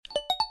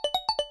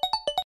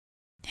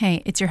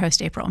Hey, it's your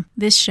host, April.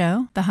 This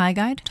show, The High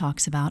Guide,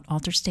 talks about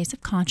altered states of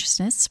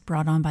consciousness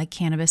brought on by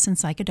cannabis and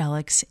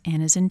psychedelics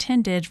and is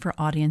intended for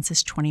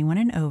audiences 21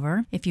 and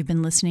over. If you've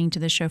been listening to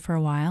the show for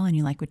a while and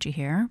you like what you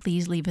hear,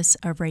 please leave us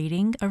a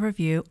rating, a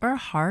review, or a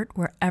heart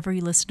wherever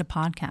you listen to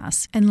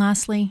podcasts. And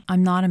lastly,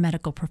 I'm not a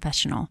medical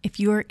professional.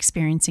 If you are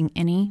experiencing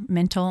any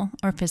mental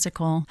or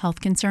physical health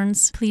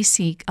concerns, please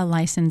seek a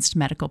licensed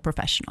medical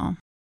professional.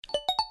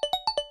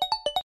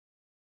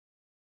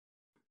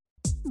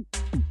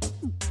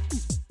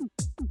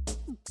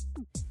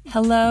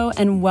 Hello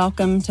and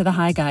welcome to The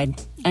High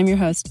Guide. I'm your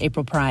host,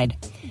 April Pride.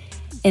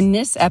 In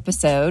this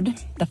episode,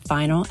 the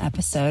final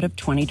episode of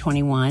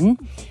 2021,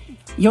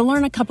 you'll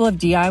learn a couple of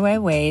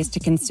DIY ways to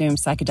consume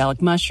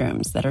psychedelic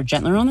mushrooms that are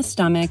gentler on the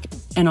stomach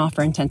and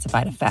offer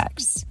intensified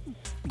effects.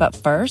 But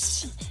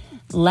first,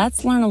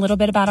 let's learn a little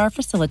bit about our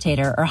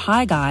facilitator, or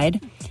High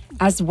Guide,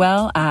 as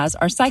well as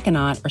our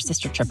psychonaut, or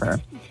sister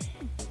tripper.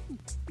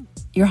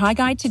 Your High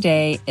Guide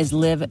today is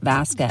Liv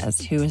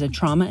Vasquez, who is a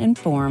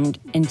trauma-informed,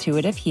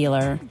 intuitive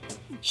healer,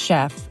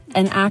 chef,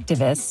 and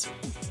activist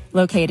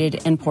located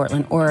in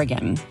Portland,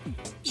 Oregon.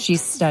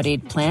 She's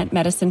studied plant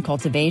medicine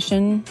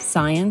cultivation,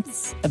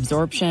 science,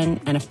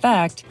 absorption, and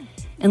effect,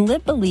 and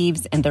Liv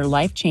believes in their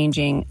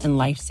life-changing and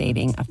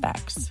life-saving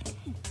effects.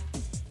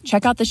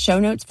 Check out the show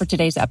notes for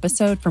today's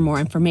episode for more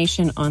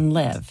information on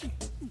Liv.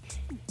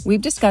 We've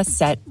discussed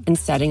set and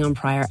setting on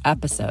prior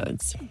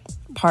episodes.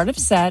 Part of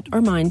set or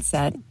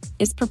mindset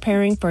is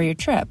preparing for your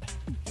trip.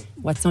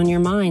 What's on your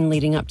mind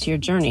leading up to your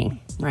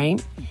journey,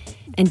 right?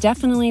 And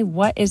definitely,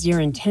 what is your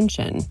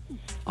intention?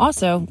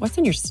 Also, what's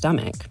in your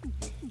stomach?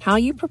 How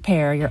you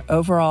prepare your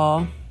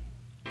overall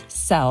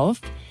self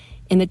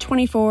in the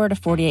 24 to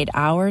 48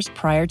 hours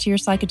prior to your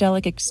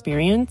psychedelic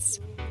experience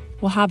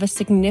will have a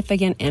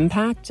significant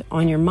impact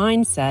on your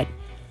mindset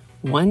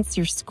once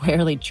you're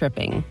squarely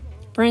tripping.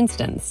 For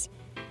instance,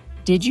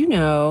 did you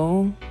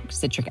know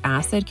citric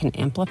acid can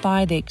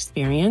amplify the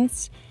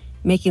experience,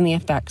 making the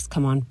effects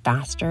come on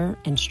faster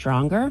and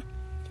stronger,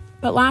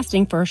 but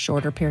lasting for a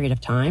shorter period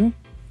of time?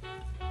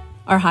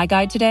 Our High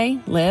Guide today,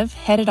 Liv,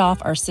 headed off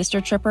our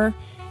sister tripper,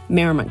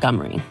 Mara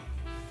Montgomery.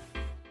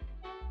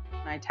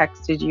 I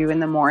texted you in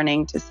the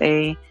morning to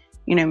say,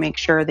 make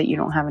sure that you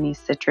don't have any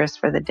citrus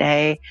for the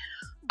day,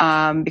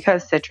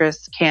 because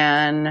citrus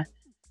can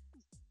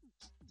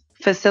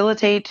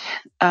facilitate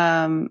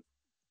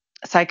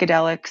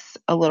psychedelics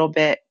a little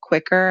bit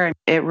quicker.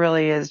 It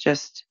really is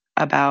just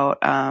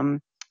about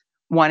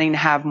wanting to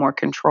have more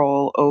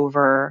control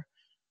over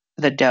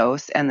the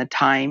dose and the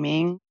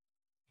timing.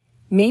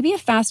 Maybe a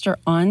faster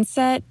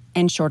onset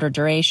and shorter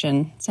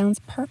duration sounds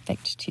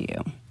perfect to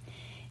you.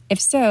 If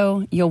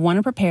so, you'll want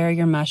to prepare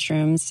your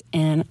mushrooms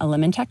in a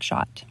lemon tech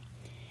shot.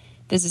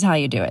 This is how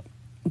you do it.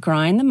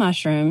 Grind the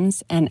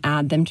mushrooms and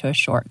add them to a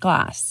short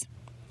glass.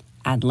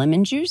 Add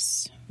lemon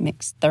juice,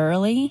 mix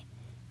thoroughly,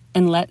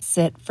 and let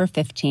sit for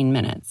 15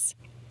 minutes.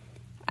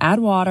 Add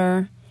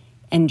water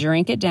and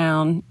drink it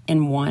down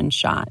in one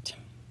shot.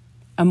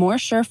 A more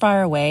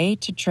surefire way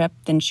to trip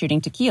than shooting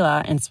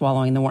tequila and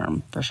swallowing the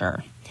worm, for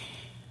sure.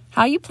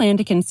 How you plan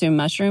to consume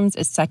mushrooms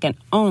is second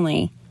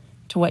only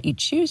to what you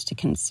choose to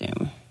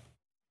consume.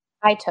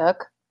 I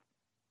took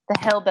the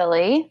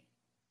hillbilly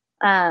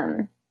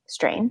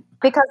strain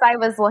because I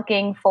was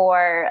looking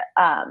for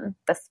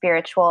the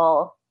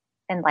spiritual,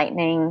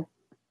 enlightening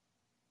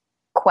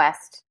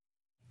quest.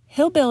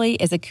 Hillbilly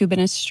is a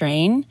Cubanist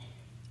strain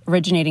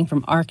originating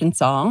from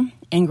Arkansas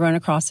and grown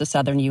across the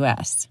southern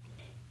U.S.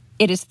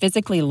 It is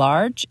physically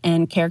large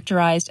and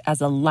characterized as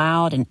a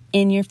loud and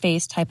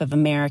in-your-face type of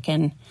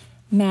American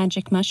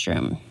magic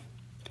mushroom.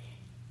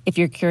 If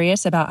you're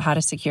curious about how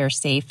to secure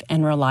safe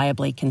and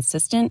reliably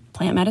consistent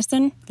plant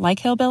medicine like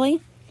hillbilly,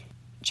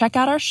 check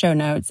out our show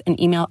notes and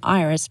email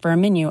Iris for a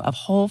menu of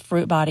whole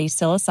fruit body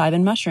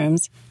psilocybin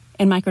mushrooms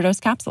and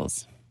microdose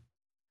capsules.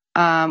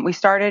 We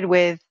started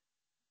with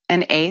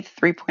an eighth,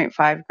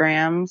 3.5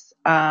 grams,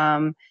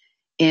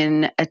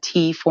 in a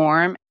tea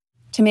form.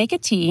 To make a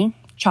tea,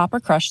 chop or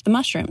crush the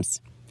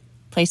mushrooms.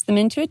 Place them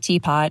into a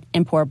teapot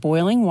and pour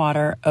boiling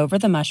water over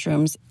the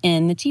mushrooms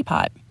in the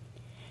teapot.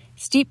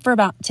 Steep for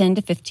about 10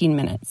 to 15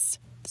 minutes,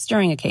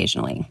 stirring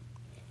occasionally.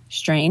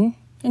 Strain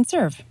and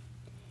serve.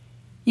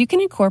 You can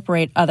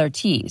incorporate other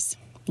teas,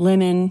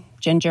 lemon,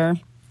 ginger,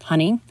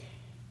 honey,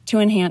 to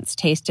enhance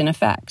taste and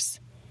effects.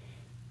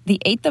 The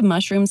eighth of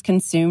mushrooms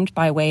consumed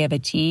by way of a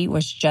tea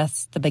was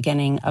just the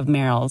beginning of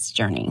Meryl's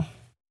journey.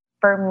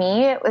 For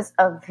me, it was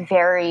a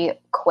very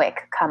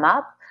quick come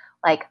up,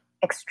 like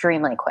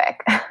extremely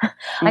quick.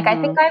 I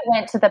think I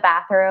went to the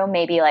bathroom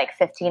maybe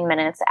 15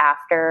 minutes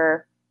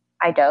after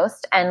I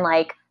dosed, and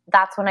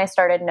that's when I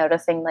started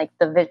noticing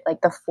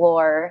the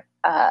floor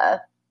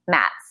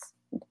mats,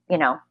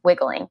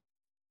 wiggling.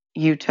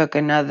 You took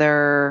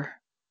another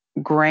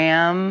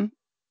gram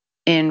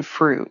in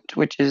fruit,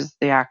 which is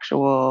the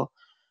actual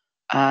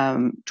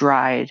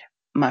dried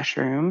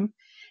mushroom,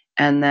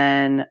 and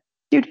then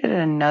you did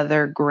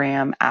another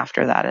gram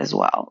after that as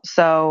well.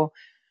 So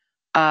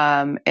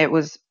it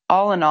was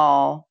all in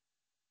all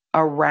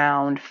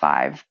around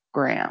 5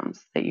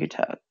 grams that you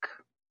took.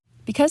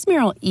 Because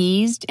Meryl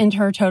eased into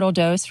her total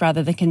dose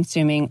rather than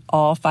consuming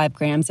all 5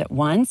 grams at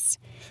once,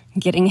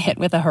 getting hit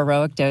with a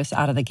heroic dose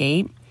out of the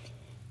gate,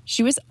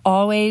 she was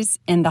always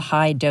in the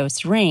high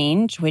dose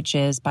range, which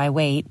is by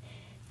weight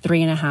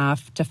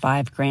 3.5 to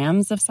 5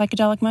 grams of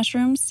psychedelic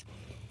mushrooms,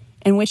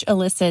 and which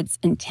elicits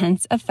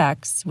intense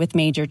effects with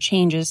major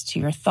changes to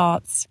your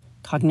thoughts,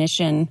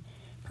 cognition,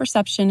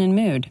 perception, and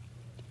mood.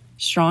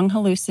 Strong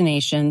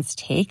hallucinations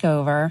take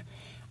over.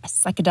 A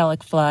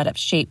psychedelic flood of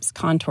shapes,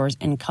 contours,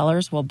 and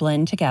colors will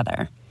blend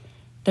together.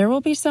 There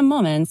will be some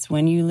moments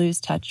when you lose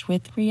touch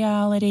with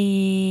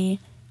reality,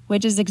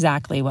 which is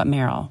exactly what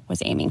Meryl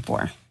was aiming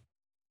for.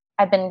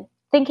 I've been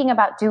thinking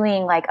about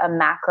doing like a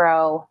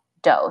macro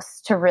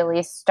dose to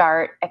really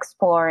start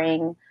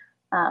exploring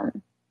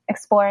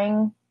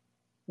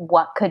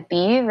what could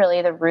be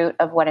really the root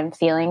of what I'm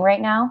feeling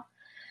right now.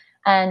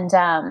 And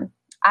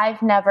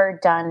I've never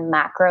done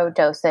macro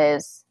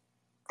doses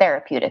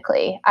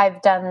therapeutically.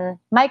 I've done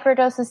micro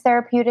doses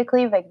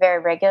therapeutically, like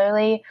very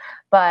regularly,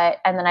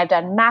 and then I've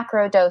done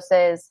macro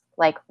doses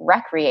like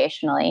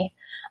recreationally.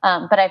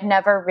 But I've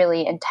never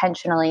really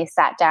intentionally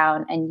sat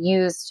down and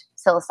used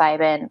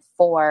psilocybin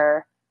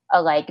for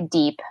a like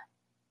deep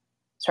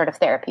sort of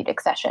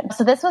therapeutic session.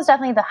 So this was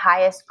definitely the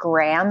highest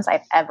grams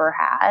I've ever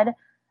had,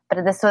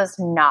 but this was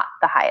not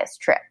the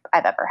highest trip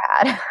I've ever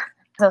had.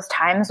 Those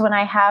times when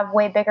I have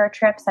way bigger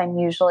trips, I'm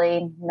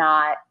usually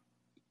not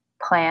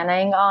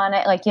planning on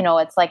it. Like,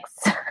 it's like,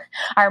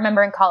 I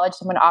remember in college,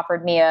 someone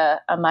offered me a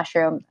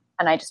mushroom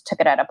and I just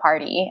took it at a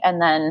party. And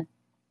then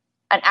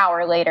an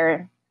hour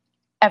later,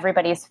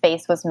 everybody's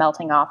face was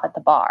melting off at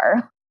the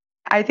bar.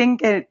 I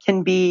think it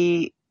can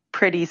be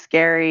pretty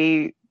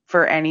scary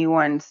for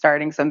anyone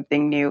starting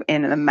something new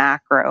in the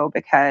macro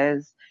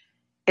because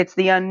it's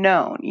the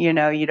unknown. You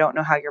don't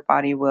know how your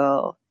body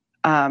will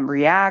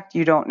react.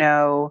 You don't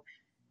know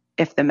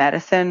if the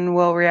medicine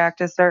will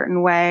react a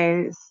certain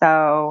way.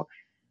 So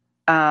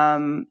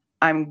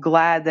I'm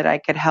glad that I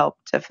could help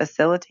to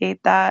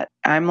facilitate that.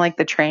 I'm like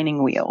the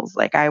training wheels.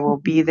 Like I will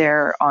be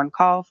there on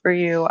call for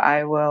you.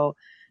 I will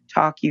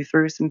talk you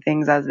through some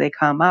things as they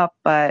come up.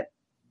 But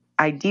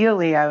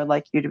ideally, I would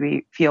like you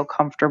to feel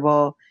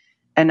comfortable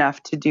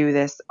enough to do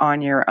this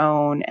on your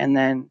own and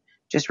then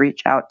just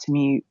reach out to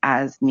me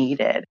as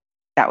needed.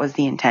 That was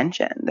the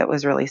intention that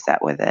was really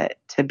set with it,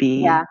 to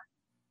be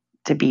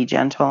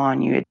gentle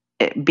on you.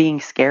 Being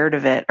scared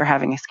of it or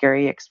having a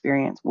scary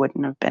experience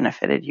wouldn't have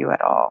benefited you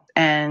at all.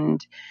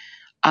 And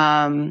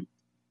I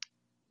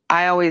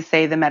always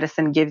say the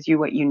medicine gives you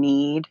what you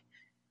need.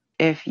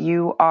 If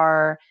you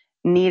are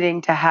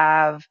needing to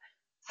have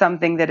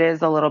something that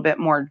is a little bit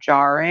more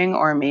jarring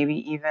or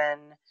maybe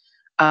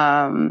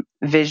even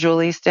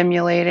visually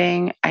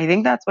stimulating, I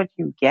think that's what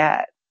you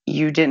get.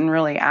 You didn't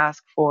really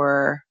ask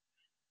for,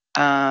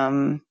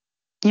 a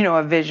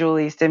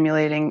visually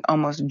stimulating,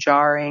 almost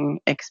jarring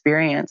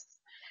experience.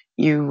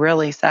 You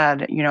really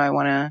said, I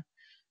want to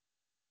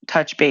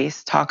touch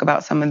base, talk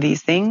about some of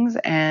these things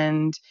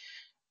and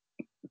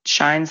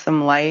shine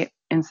some light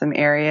in some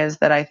areas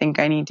that I think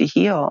I need to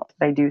heal.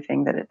 I do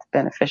think that it's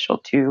beneficial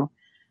to,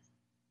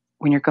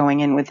 when you're going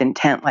in with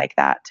intent like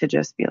that, to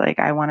just be like,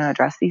 I want to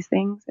address these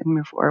things and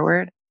move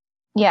forward.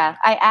 Yeah.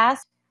 I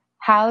asked,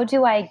 how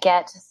do I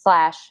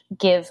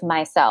give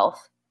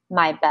myself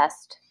my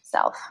best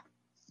self?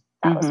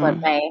 That was what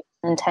my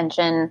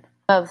intention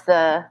of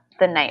the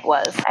night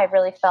was. I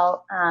really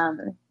felt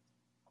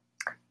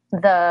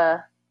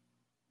the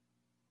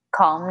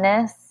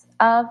calmness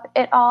of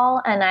it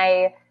all. And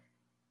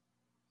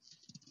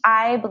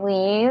I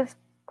believe,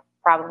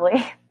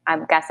 probably,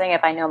 I'm guessing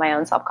if I know my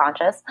own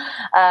subconscious,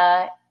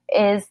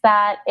 is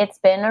that it's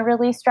been a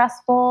really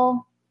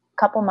stressful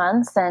couple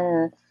months.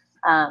 And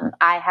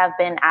I have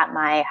been at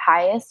my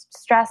highest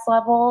stress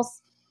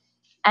levels,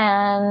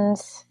 and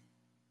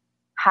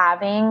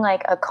having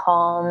like a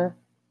calm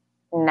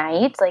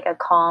night, like a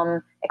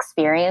calm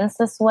experience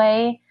this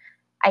way,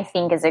 I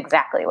think is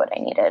exactly what I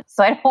needed.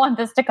 So I don't want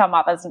this to come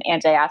off as an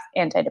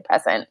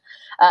antidepressant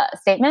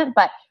statement,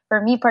 but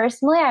for me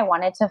personally, I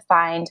wanted to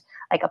find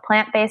like a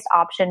plant-based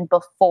option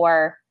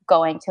before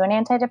going to an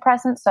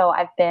antidepressant. So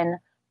I've been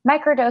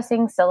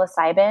microdosing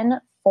psilocybin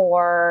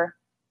for,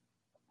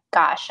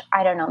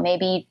 I don't know,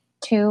 maybe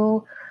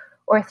 2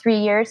 or 3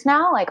 years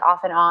now, like off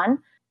and on,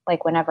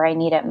 like whenever I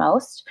need it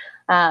most,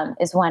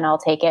 is when I'll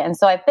take it. And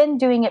so I've been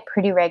doing it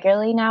pretty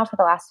regularly now for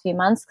the last few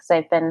months because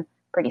I've been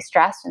pretty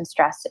stressed, and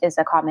stress is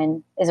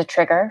a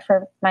trigger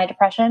for my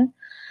depression.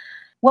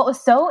 What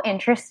was so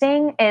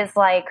interesting is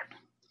like,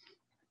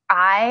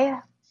 I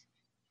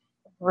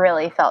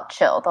really felt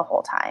chill the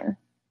whole time.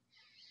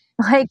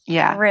 Like,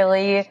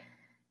 really,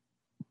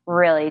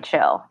 really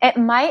chill.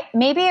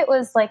 Maybe it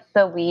was like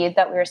the weed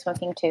that we were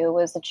smoking too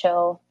was a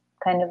chill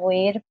kind of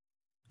weed.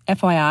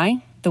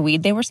 FYI, the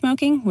weed they were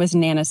smoking was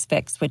Nana's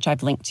Fix, which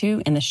I've linked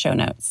to in the show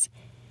notes.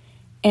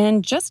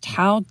 And just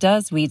how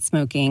does weed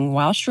smoking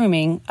while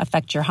shrooming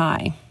affect your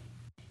high?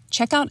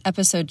 Check out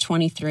episode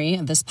 23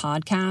 of this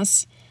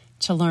podcast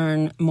to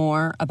learn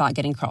more about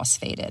getting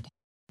crossfaded.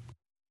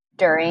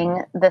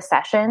 During the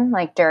session,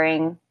 like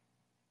during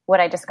what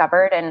I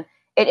discovered. And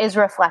it is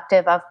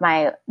reflective of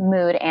my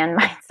mood and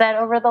mindset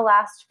over the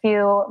last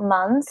few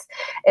months,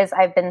 is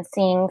I've been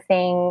seeing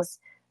things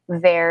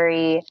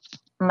very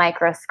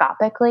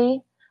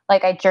microscopically.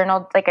 Like I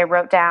journaled, like I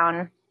wrote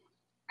down,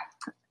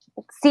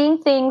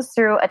 seeing things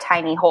through a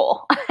tiny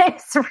hole.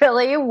 It's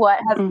really what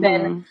has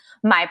been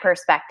my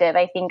perspective.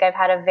 I think I've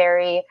had a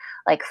very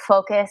like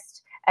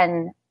focused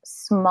and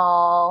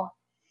small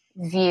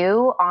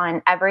view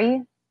on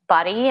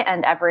everybody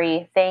and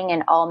everything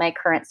in all my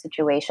current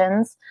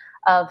situations,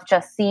 of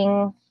just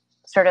seeing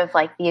sort of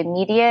like the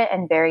immediate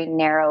and very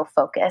narrow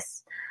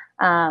focus.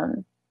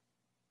 And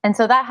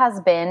so that has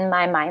been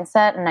my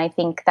mindset. And I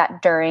think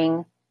that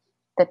during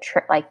the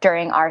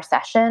during our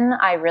session,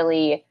 I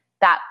really,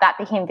 that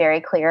became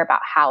very clear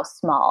about how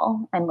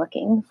small I'm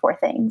looking for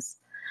things.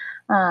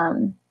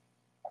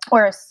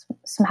 Or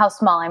how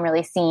small I'm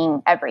really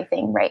seeing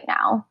everything right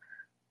now.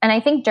 And I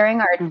think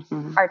during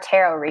our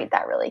tarot read,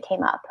 that really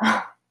came up.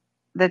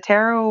 The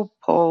tarot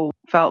pull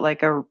felt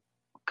like a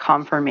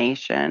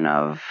confirmation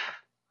of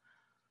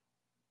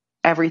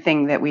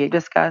everything that we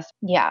discussed.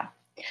 Yeah.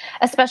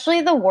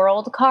 Especially the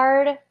World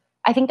card.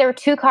 I think there were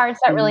two cards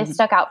that really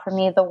stuck out for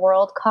me. The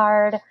World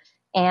card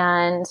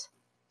and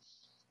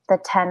the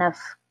 10 of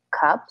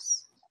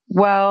Cups.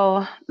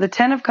 Well, the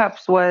 10 of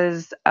Cups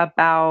was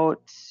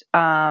about,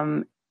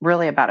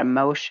 really about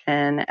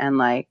emotion and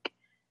like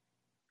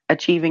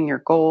achieving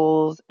your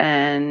goals.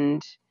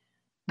 And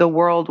the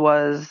World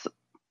was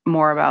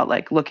more about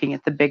like looking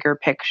at the bigger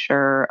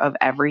picture of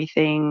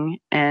everything.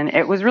 And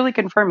it was really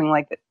confirming,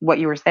 like what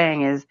you were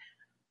saying is,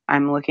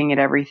 I'm looking at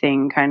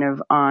everything kind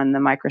of on the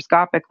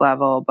microscopic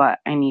level, but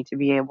I need to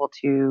be able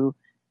to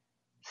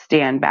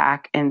stand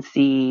back and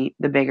see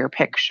the bigger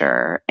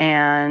picture.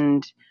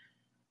 And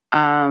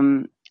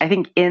I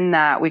think in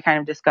that we kind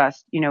of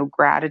discussed,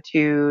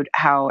 gratitude,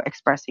 how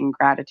expressing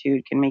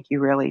gratitude can make you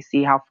really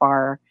see how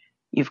far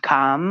you've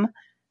come.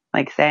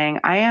 Like saying,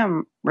 I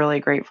am really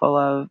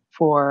grateful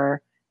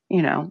for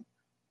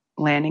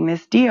landing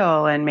this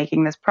deal and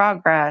making this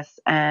progress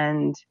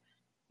and,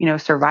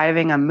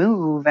 surviving a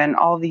move and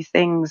all these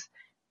things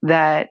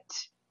that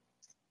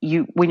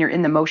when you're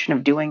in the motion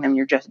of doing them,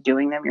 you're just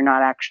doing them. You're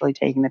not actually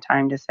taking the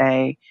time to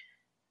say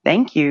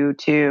thank you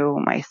to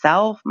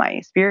myself, my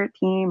spirit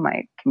team,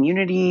 my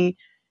community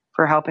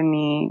for helping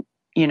me,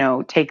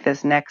 take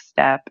this next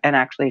step and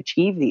actually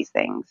achieve these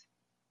things.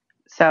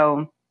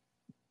 So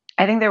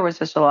I think there was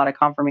just a lot of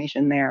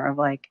confirmation there of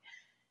like,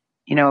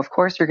 of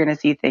course you're going to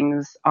see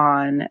things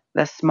on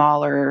the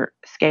smaller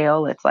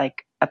scale. It's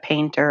like a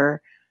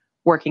painter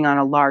working on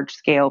a large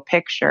scale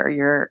picture.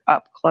 You're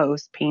up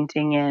close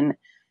painting in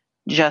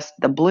just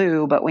the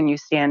blue, but when you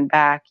stand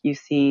back, you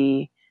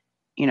see,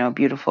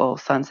 beautiful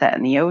sunset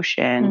in the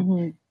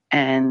ocean.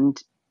 And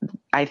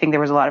I think there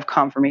was a lot of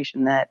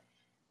confirmation that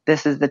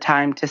this is the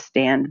time to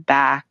stand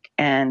back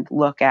and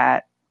look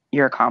at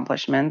your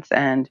accomplishments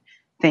and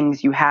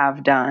things you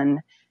have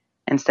done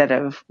instead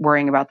of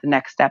worrying about the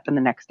next step and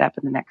the next step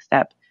and the next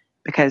step,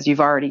 because you've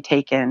already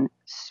taken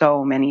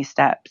so many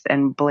steps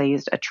and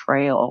blazed a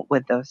trail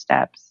with those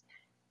steps.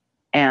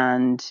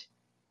 And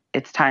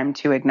it's time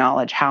to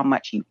acknowledge how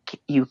much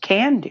you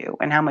can do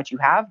and how much you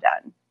have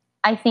done.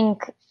 I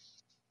think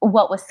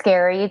what was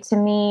scary to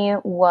me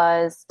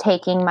was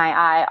taking my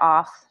eye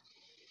off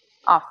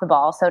the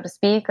ball, so to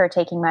speak, or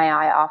taking my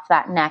eye off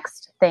that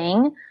next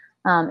thing,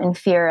 in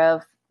fear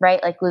of,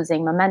 right, like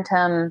losing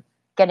momentum,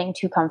 getting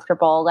too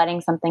comfortable,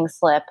 letting something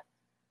slip.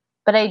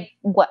 But I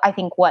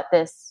think what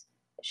this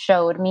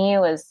showed me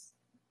was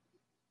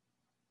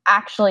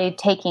actually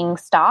taking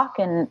stock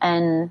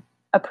and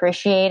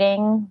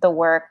appreciating the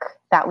work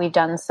that we've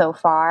done so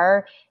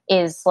far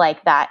is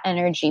like that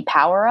energy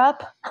power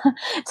up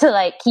to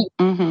like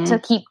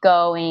keep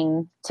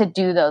going, to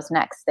do those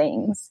next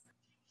things.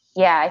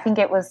 Yeah, I think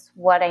it was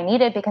what I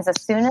needed, because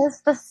as soon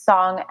as the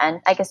song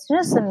as soon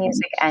as the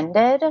music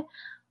ended,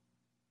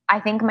 I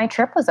think my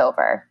trip was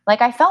over.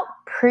 Like I felt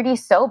pretty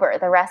sober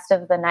the rest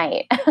of the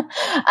night.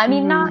 I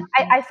mean,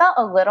 I felt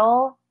a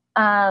little,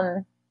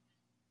 I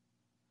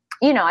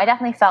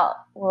definitely felt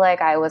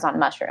like I was on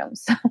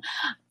mushrooms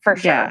for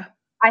sure. Yeah.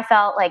 I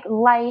felt like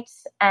light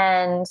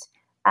and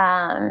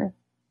I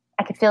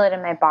could feel it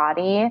in my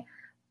body,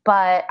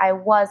 but I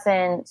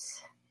wasn't,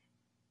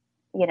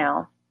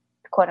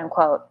 quote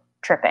unquote,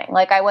 tripping.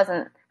 Like I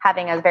wasn't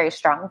having as very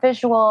strong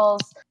visuals.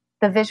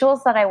 The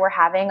visuals that I were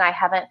having, I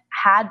haven't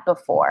had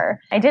before.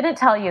 I didn't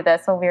tell you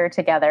this when we were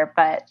together,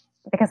 but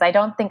because I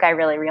don't think I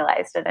really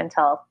realized it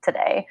until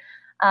today.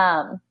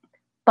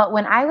 But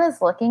when I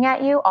was looking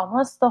at you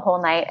almost the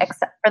whole night,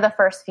 except for the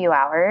first few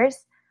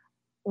hours,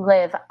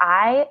 Liv,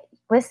 I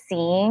was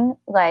seeing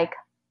like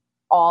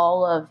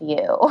all of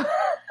you.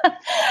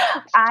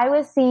 I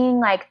was seeing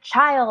like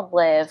child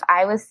Liv.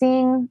 I was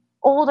seeing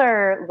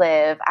older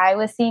Liv. I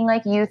was seeing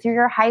like you through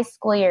your high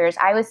school years.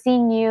 I was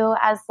seeing you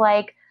as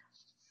like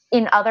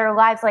in other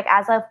lives, like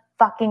as a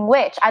fucking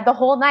witch. The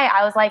whole night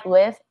I was like,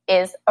 Liv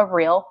is a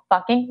real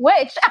fucking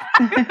witch.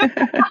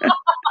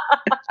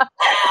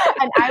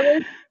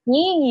 And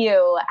seeing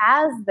you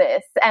as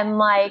this. And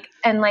like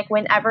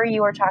whenever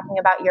you were talking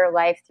about your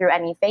life through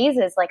any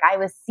phases, like I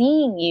was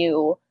seeing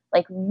you,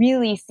 like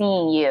really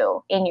seeing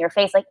you in your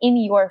face, like in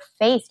your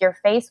face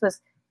was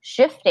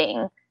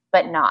shifting,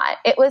 but not.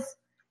 It was,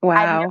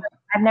 wow.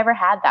 I've never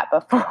had that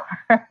before.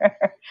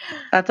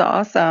 That's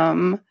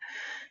awesome.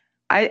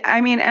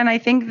 I mean, and I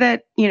think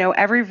that, you know,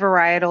 every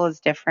varietal is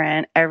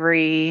different.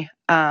 Every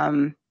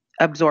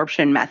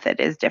absorption method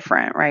is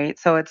different, right?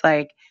 So it's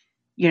like,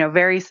 you know,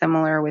 very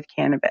similar with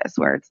cannabis,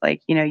 where it's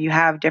like, you know, you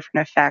have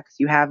different effects,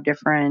 you have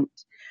different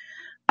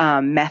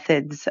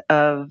methods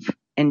of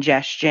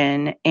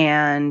ingestion.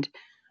 And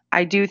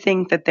I do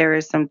think that there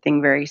is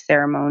something very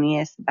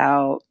ceremonious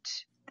about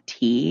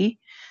tea.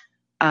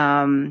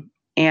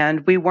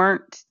 And we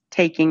weren't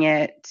taking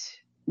it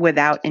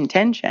without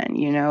intention.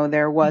 You know,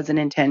 there was an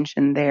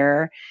intention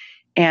there.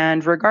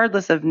 And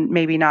regardless of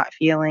maybe not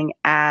feeling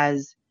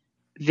as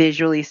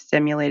visually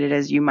stimulated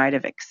as you might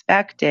have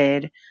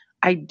expected,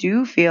 I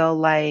do feel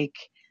like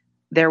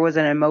there was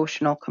an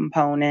emotional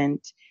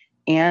component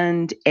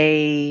and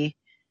a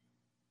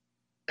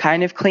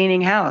kind of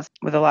cleaning house.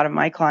 With a lot of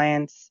my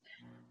clients,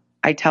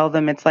 I tell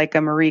them it's like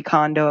a Marie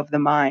Kondo of the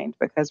mind,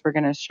 because we're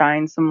going to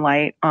shine some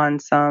light on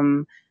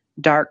some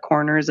dark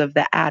corners of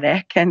the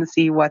attic and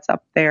see what's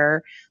up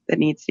there that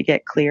needs to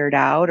get cleared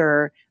out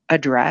or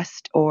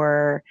addressed,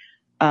 or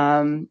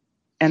and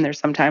there's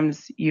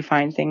sometimes you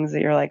find things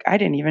that you're like, I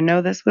didn't even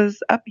know this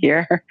was up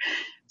here.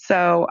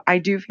 So I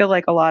do feel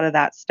like a lot of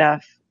that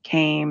stuff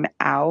came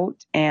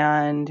out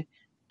and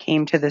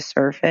came to the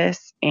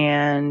surface,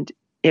 and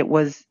it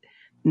was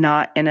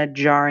not in a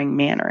jarring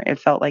manner. It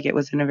felt like it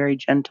was in a very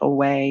gentle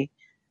way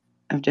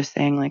of just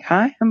saying like,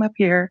 hi, I'm up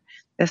here.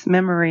 This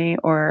memory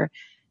or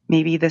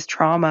maybe this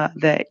trauma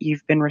that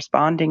you've been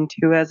responding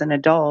to as an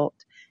adult,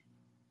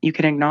 you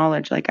can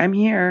acknowledge like, I'm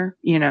here,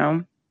 you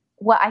know.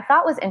 What I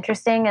thought was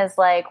interesting is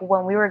like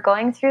when we were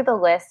going through the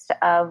list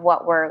of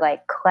what we're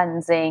like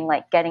cleansing,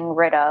 like getting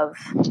rid of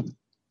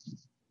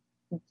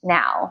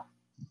now.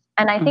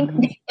 And I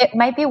think it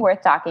might be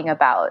worth talking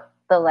about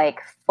the like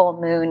full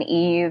moon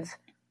eve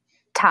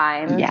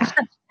time. Yeah.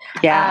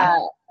 Yeah.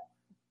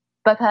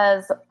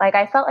 Because like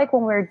I felt like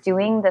when we were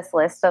doing this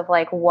list of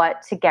like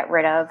what to get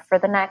rid of for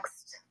the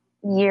next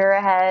year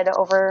ahead,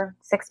 over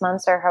 6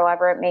 months or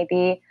however it may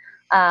be,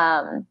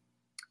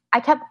 I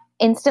kept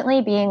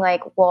instantly being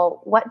like,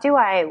 well, what do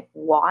I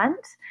want?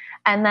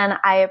 And then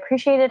I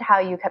appreciated how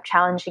you kept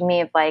challenging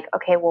me of like,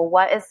 okay, well,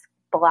 what is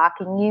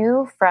blocking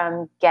you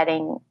from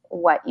getting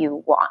what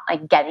you want,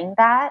 like getting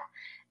that?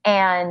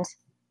 And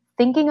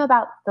thinking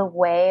about the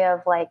way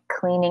of like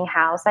cleaning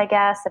house, I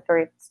guess, if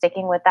we're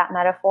sticking with that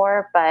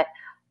metaphor, but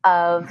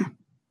of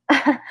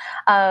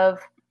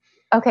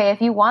okay,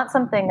 if you want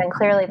something, then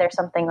clearly there's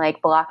something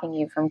like blocking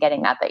you from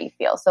getting that you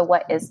feel. So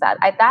what is that?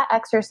 That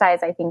exercise,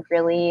 I think,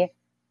 really,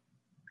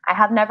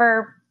 I've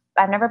never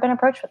been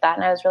approached with that,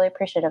 and I was really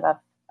appreciative of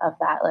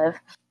that, Liv.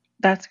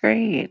 That's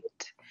great.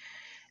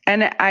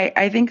 And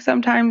I think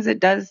sometimes it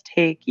does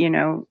take, you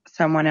know,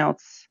 someone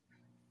else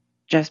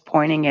just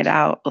pointing it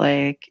out,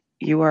 like,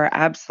 you are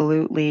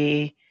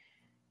absolutely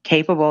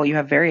capable. You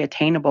have very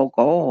attainable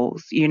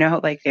goals, you know,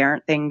 like they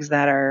aren't things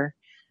that are,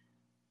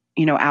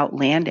 you know,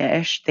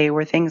 outlandish. They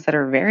were things that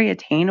are very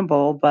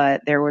attainable,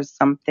 but there was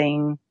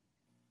something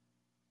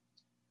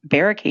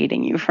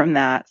barricading you from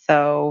that.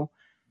 So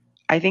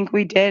I think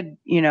we did,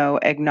 you know,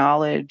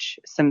 acknowledge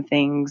some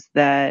things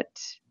that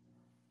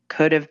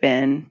could have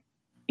been,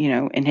 you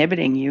know,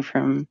 inhibiting you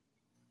from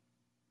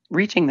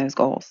reaching those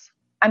goals.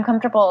 I'm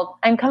comfortable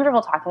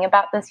talking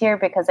about this here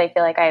because I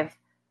feel like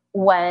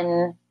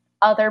when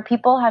other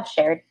people have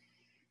shared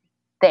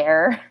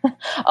their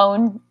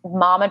own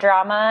mama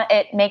drama,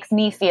 it makes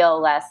me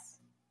feel less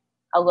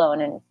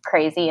alone and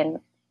crazy and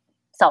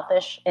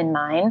selfish in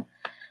mine.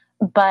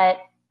 But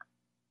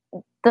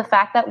the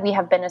fact that we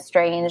have been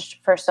estranged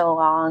for so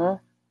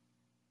long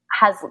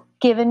has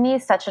given me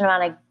such an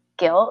amount of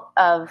guilt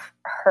of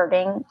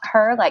hurting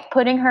her, like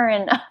putting her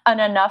in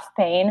enough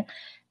pain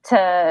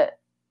to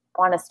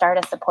want to start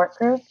a support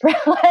group.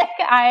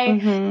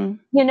 You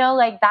know,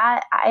 like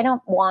that, I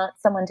don't want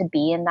someone to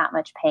be in that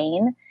much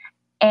pain.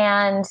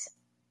 And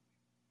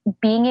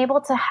being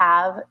able to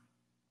have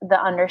the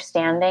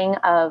understanding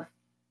of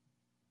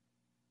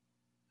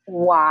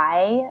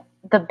why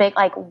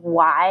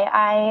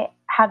I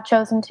have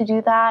chosen to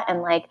do that,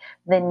 and like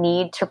the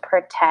need to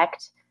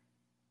protect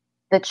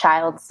the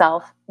child's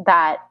self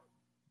that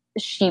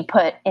she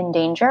put in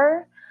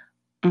danger,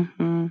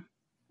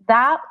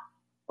 that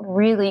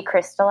really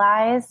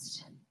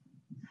crystallized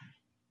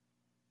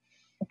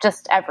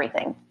just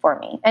everything for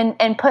me, and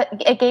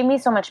it gave me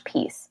so much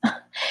peace.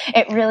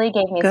 It really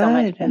gave me so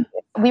much peace.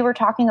 We were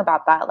talking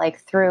about that like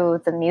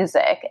through the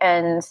music,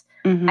 and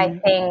I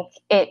think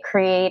it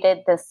created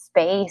this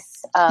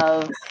space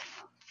of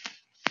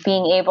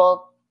being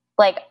able,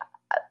 like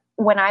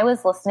when I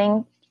was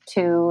listening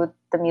to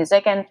the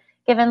music, and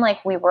given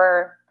like we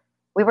were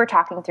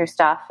talking through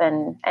stuff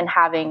and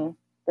having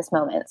this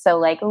moment. So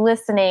like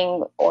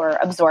listening, or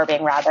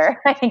absorbing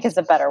rather, I think is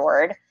a better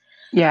word.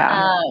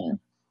 Yeah.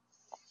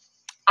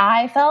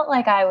 I felt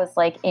like I was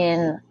like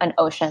in an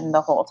ocean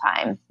the whole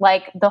time.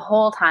 Like the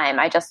whole time,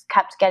 I just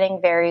kept getting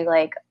very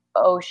like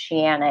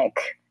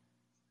oceanic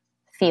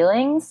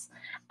feelings.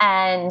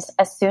 And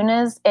as soon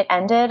as it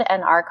ended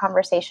and our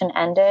conversation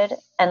ended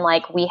and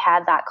like we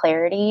had that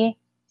clarity,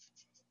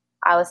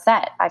 I was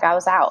set. Like I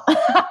was out.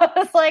 I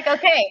was like,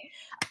 okay,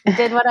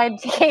 did what I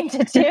came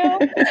to do.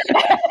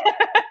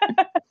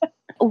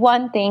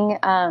 One thing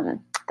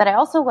that I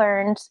also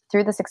learned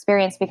through this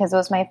experience, because it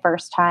was my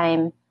first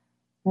time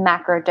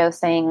macro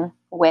dosing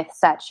with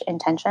such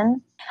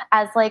intention,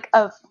 as like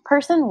a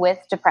person with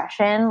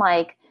depression,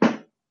 like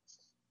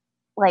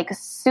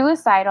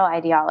suicidal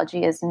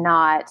ideology is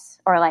not,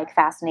 or like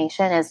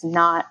fascination is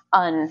not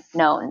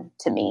unknown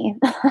to me.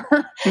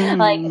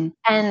 Like,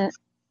 and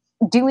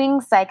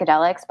doing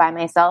psychedelics by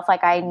myself,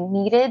 like I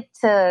needed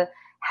to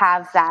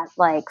have that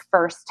like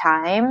first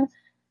time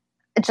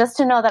just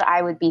to know that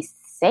I would be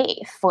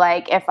safe.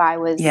 Like if I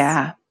was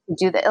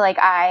do that, like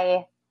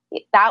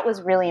that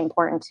was really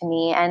important to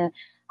me. And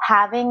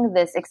having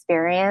this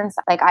experience,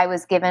 like I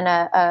was given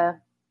a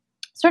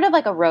sort of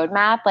like a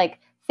roadmap, like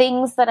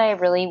things that I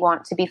really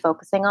want to be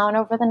focusing on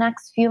over the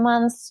next few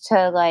months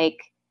to like,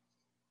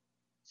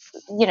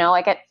 you know,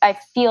 like I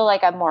feel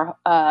like I'm more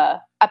a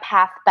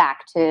path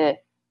back to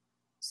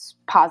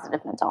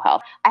positive mental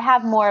health. I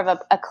have more of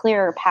a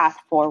clearer path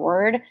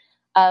forward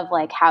of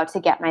like how to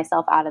get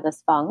myself out of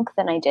this funk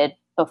than I did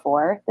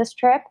before this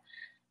trip.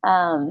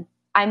 I'm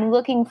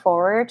looking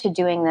forward to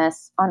doing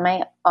this on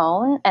my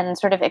own and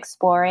sort of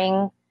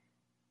exploring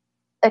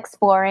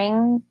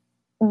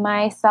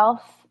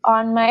myself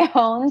on my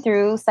own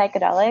through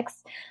psychedelics.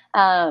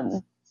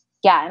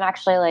 Yeah, I'm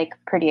actually like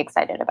pretty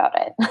excited about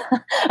it.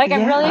 Like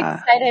I'm really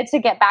excited to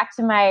get back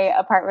to my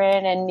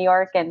apartment in New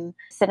York and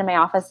sit in my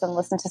office and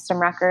listen to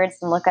some records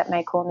and look at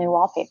my cool new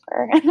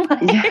wallpaper.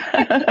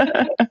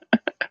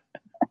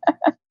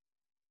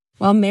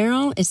 While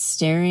Meryl is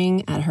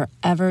staring at her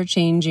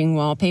ever-changing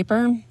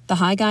wallpaper, The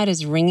High Guide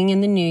is ringing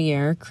in the new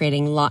year,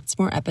 creating lots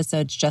more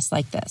episodes just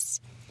like this.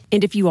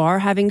 And if you are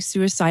having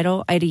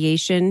suicidal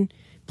ideation,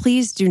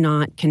 please do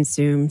not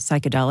consume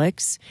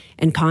psychedelics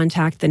and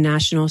contact the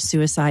National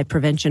Suicide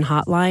Prevention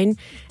Hotline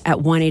at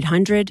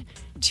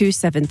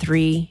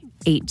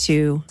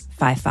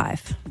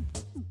 1-800-273-8255.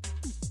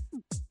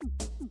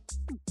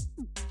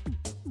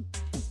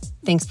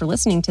 Thanks for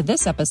listening to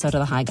this episode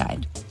of The High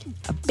Guide.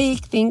 A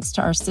big thanks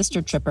to our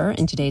sister tripper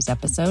in today's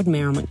episode,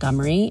 Meryl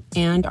Montgomery,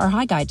 and our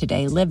High Guide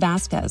today, Liv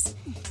Vasquez,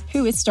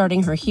 who is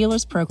starting her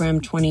Healers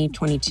Program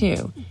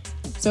 2022.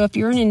 So if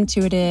you're an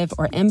intuitive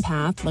or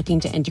empath looking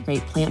to integrate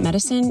plant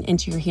medicine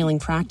into your healing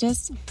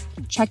practice,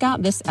 check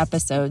out this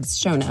episode's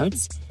show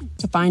notes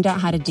to find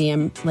out how to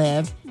DM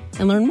Liv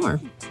and learn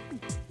more.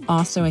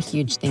 Also, a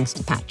huge thanks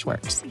to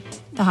Patchworks,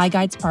 the High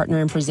Guide's partner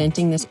in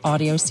presenting this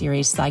audio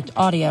series, Psyched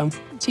Audio,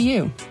 to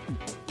you.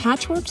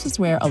 Patchworks is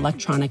where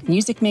electronic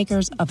music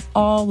makers of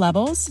all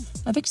levels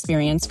of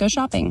experience go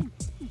shopping.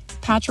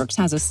 Patchworks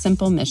has a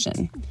simple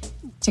mission: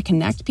 to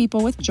connect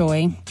people with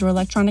joy through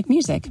electronic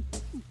music.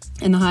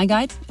 And the High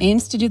Guide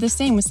aims to do the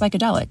same with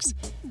psychedelics.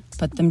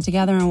 Put them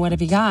together and what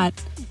have you got?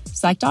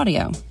 Psyched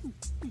Audio.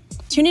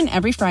 Tune in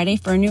every Friday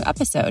for a new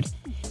episode.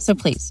 So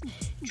please,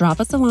 drop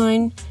us a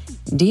line,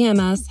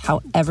 DM us,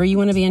 however you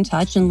want to be in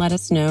touch, and let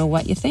us know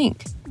what you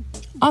think.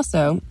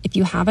 Also, if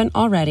you haven't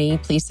already,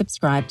 please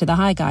subscribe to The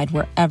High Guide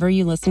wherever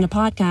you listen to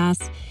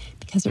podcasts,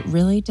 because it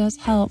really does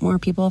help more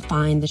people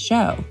find the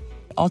show,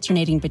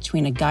 alternating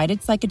between a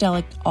guided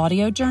psychedelic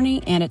audio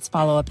journey and its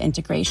follow-up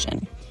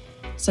integration.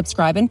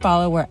 Subscribe and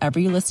follow wherever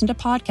you listen to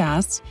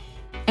podcasts.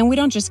 And we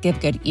don't just give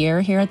good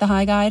ear here at The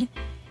High Guide.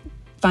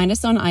 Find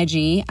us on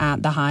IG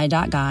at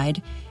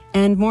thehigh.guide,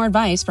 and more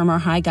advice from our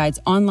High Guides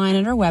online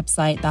at our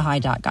website,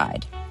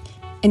 thehigh.guide.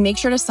 And make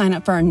sure to sign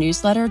up for our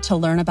newsletter to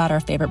learn about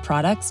our favorite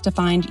products to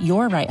find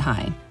your right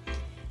high.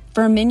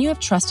 For a menu of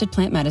trusted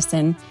plant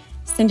medicine,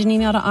 send an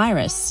email to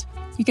Iris.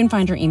 You can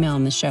find her email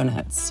in the show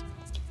notes.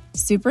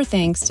 Super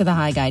thanks to the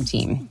High Guide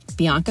team,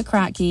 Bianca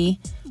Kratke,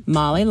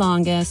 Molly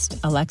Longest,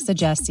 Alexa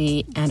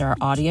Jesse, and our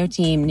audio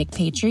team, Nick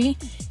Patry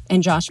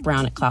and Josh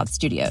Brown at Cloud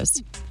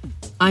Studios.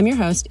 I'm your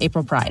host,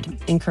 April Pride,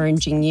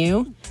 encouraging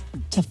you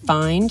to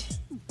find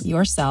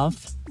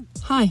yourself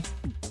high.